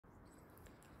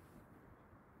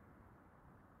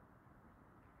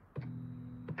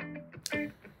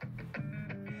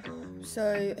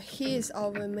So here's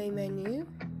our main menu,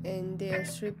 and there are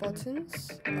 3 buttons.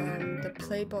 The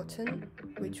play button,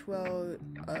 which will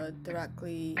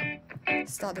directly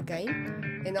start the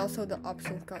game, and also the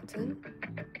options button.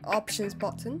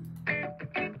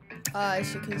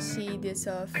 As you can see, there's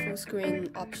a full screen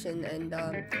option and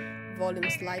volume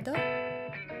slider.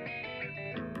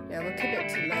 Yeah, we'll keep it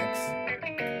to max.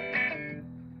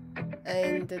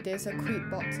 And there's a quit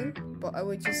button, but I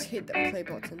will just hit the play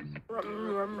button.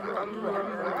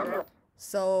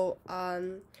 So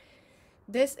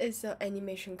this is an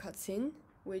animation cutscene,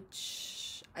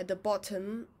 which at the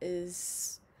bottom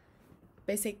is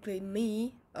basically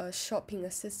me, a shopping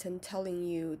assistant, telling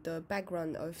you the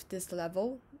background of this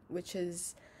level, which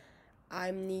is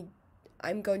I'm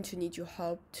going to need your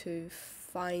help to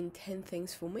find 10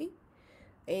 things for me.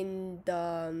 And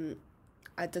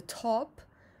at the top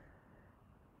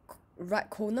right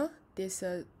corner, there's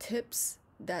tips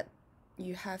that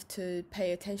you have to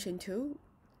pay attention to,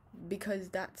 because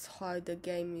that's how the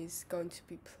game is going to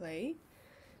be played.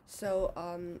 So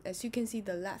as you can see,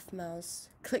 the left mouse,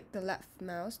 click the left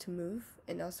mouse to move,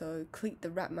 and also click the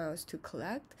right mouse to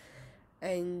collect.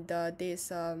 And there's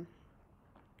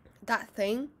that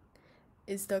thing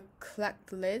is the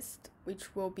collect list,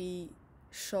 which will be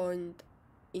shown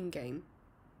in game.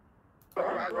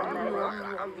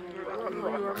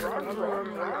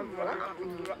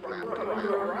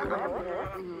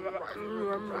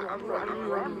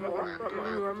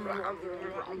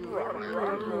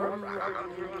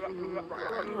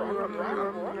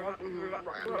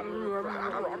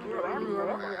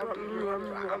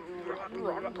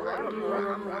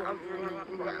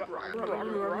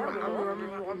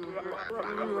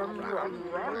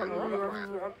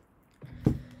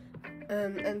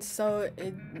 And so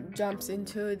it jumps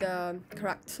into the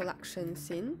correct selection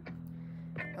scene.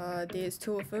 There's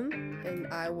 2 of them, and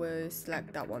I will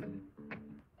select that one.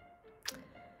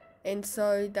 And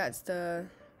so that's the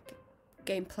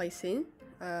gameplay scene.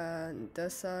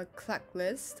 There's a collect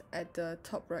list at the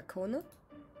top right corner,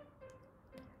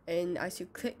 and as you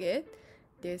click it,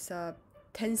 there's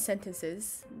 10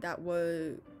 sentences that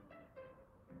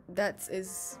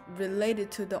is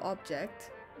related to the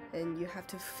object. And you have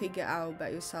to figure out by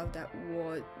yourself that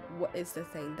what is the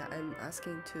thing that I'm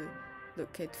asking to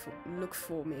look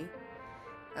for me.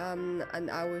 And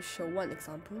I will show one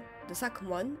example. The second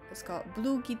one is called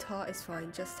blue guitar is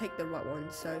fine, just take the right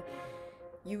one. So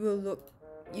you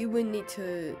will need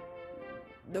to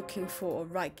looking for a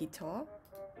right guitar,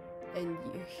 and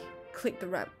you click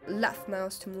the left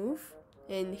mouse to move,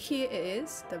 and here it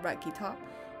is, the right guitar,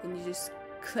 and you just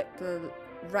click the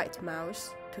right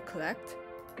mouse to collect.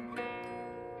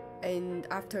 And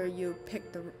after you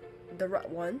pick the right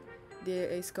one, there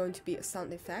is going to be a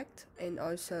sound effect, and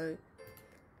also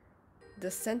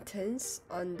the sentence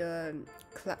on the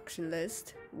collection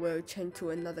list will change to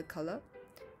another color.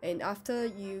 And after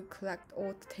you collect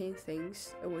all 10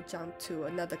 things, it will jump to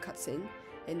another cutscene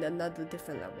in another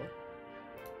different level.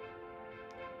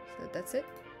 So that's it.